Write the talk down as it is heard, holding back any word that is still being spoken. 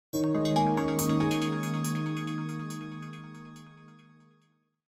The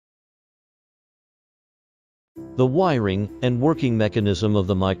wiring and working mechanism of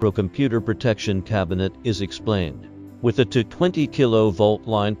the microcomputer protection cabinet is explained with a 220 kV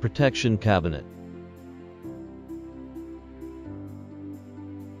line protection cabinet.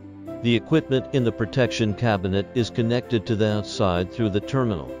 The equipment in the protection cabinet is connected to the outside through the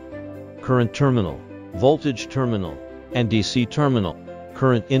terminal, current terminal, voltage terminal, and DC terminal,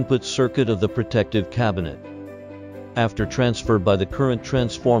 current input circuit of the protective cabinet. After transfer by the current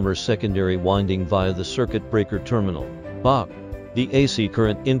transformer secondary winding via the circuit breaker terminal box, the AC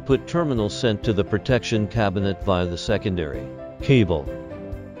current input terminal sent to the protection cabinet via the secondary cable.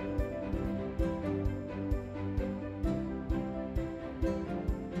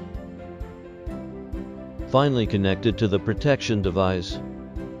 Finally connected to the protection device.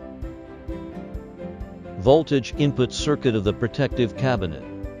 Voltage input circuit of the protective cabinet.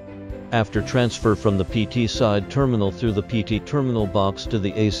 After transfer from the PT side terminal through the PT terminal box to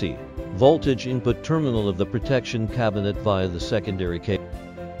the AC voltage input terminal of the protection cabinet via the secondary cable.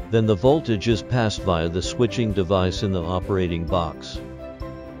 Then the voltage is passed via the switching device in the operating box.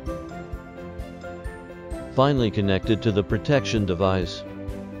 Finally connected to the protection device.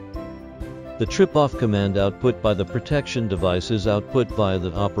 The trip-off command output by the protection device is output via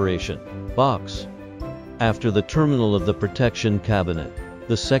the operation box. After the terminal of the protection cabinet,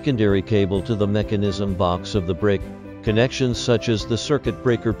 the secondary cable to the mechanism box of the brake connections such as the circuit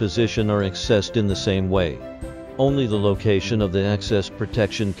breaker position are accessed in the same way. Only the location of the access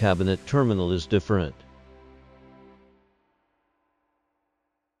protection cabinet terminal is different.